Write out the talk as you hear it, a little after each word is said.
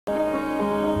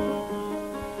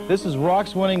This is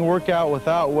Rock's Winning Workout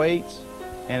Without Weights,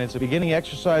 and it's a beginning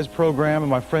exercise program, and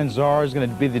my friend Zara is going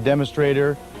to be the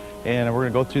demonstrator, and we're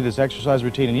going to go through this exercise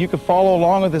routine. And you can follow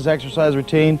along with this exercise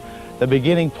routine, the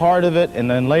beginning part of it, and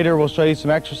then later we'll show you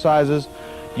some exercises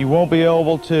you won't be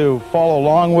able to follow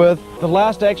along with. The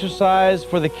last exercise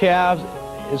for the calves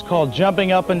is called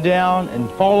jumping up and down, and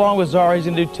follow along with Zara. He's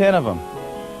going to do 10 of them.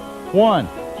 1,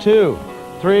 2,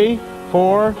 3,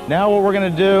 4. Now what we're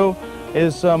going to do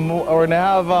is we're going to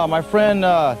have my friend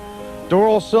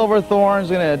Doral Silverthorne is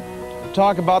going to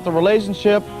talk about the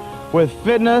relationship with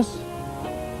fitness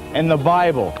and the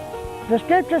Bible. The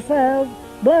scripture says,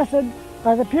 "Blessed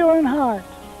are the pure in heart,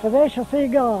 for they shall see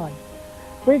God."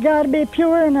 We got to be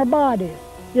pure in our bodies.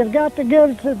 You've got to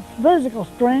give some physical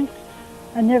strength,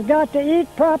 and you've got to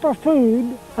eat proper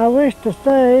food. I wish to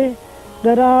say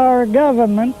that our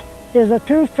government is a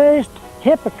two-faced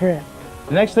hypocrite.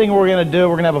 The next thing we're going to do,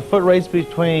 we're going to have a foot race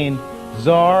between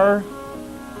Czar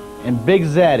and Big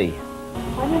Zaddy.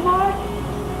 On your mark,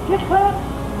 get set,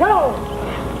 go!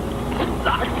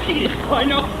 I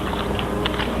know.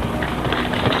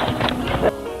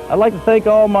 I'd like to thank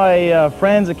all my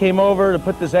friends that came over to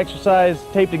put this exercise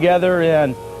tape together,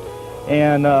 and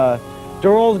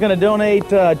Doral's going to donate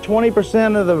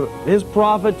 20% of his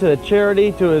profit to a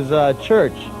charity to his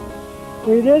church.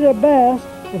 We did our best.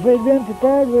 If we'd been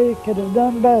prepared, we could have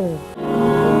done better.